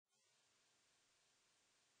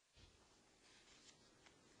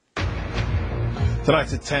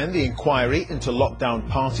Tonight at 10, the inquiry into lockdown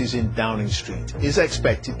parties in Downing Street is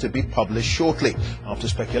expected to be published shortly. After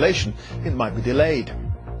speculation, it might be delayed.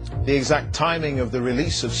 The exact timing of the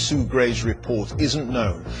release of Sue Gray's report isn't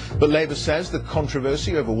known, but Labour says the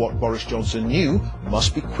controversy over what Boris Johnson knew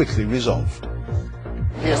must be quickly resolved.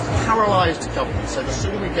 He has paralysed government, so the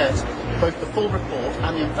sooner we get both the full report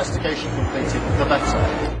and the investigation completed, the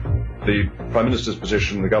better. The Prime Minister's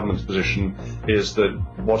position, the government's position, is that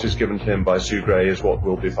what is given to him by Sue Gray is what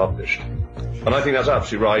will be published. And I think that's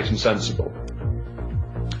absolutely right and sensible.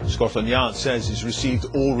 Scotland Yard says it's received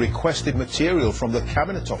all requested material from the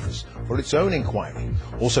Cabinet Office for its own inquiry,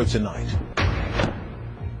 also tonight.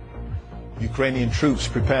 Ukrainian troops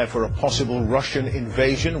prepare for a possible Russian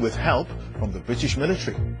invasion with help from the British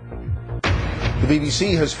military. The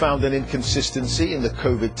BBC has found an inconsistency in the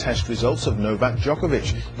COVID test results of Novak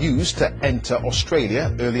Djokovic, used to enter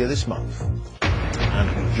Australia earlier this month.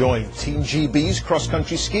 And we join Team GB's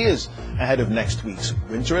cross-country skiers ahead of next week's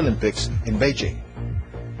Winter Olympics in Beijing.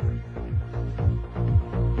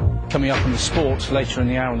 Coming up in the sport later in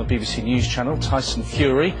the hour on the BBC News channel, Tyson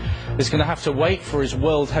Fury is going to have to wait for his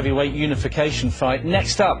world heavyweight unification fight.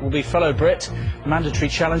 Next up will be fellow Brit, mandatory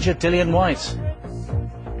challenger Dillian Whyte.